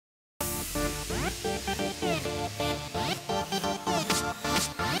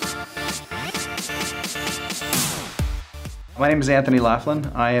My name is Anthony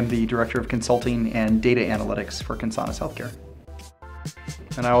Laflen. I am the Director of Consulting and Data Analytics for Consonus Healthcare.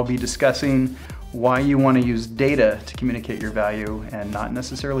 And I will be discussing why you want to use data to communicate your value and not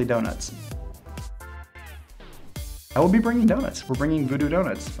necessarily donuts. I will be bringing donuts. We're bringing voodoo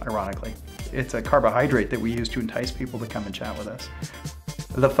donuts, ironically. It's a carbohydrate that we use to entice people to come and chat with us.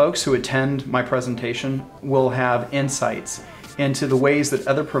 The folks who attend my presentation will have insights into the ways that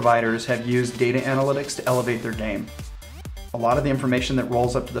other providers have used data analytics to elevate their game. A lot of the information that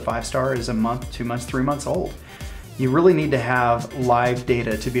rolls up to the 5-star is a month, 2 months, 3 months old. You really need to have live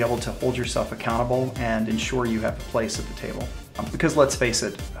data to be able to hold yourself accountable and ensure you have a place at the table. Because let's face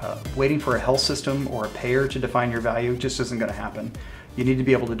it, waiting for a health system or a payer to define your value just isn't going to happen. You need to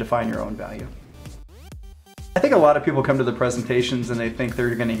be able to define your own value. I think a lot of people come to the presentations and they think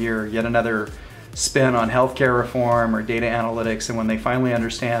they're going to hear yet another spin on healthcare reform or data analytics, and when they finally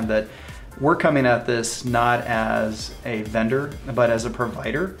understand that we're coming at this not as a vendor, but as a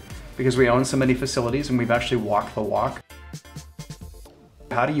provider, because we own so many facilities and we've actually walked the walk.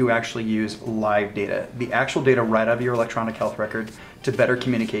 How do you actually use live data, the actual data right out of your electronic health record, to better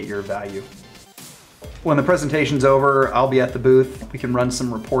communicate your value? When the presentation's over, I'll be at the booth. We can run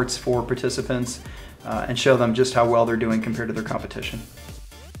some reports for participants and show them just how well they're doing compared to their competition.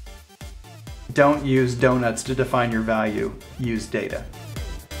 Don't use donuts to define your value, use data.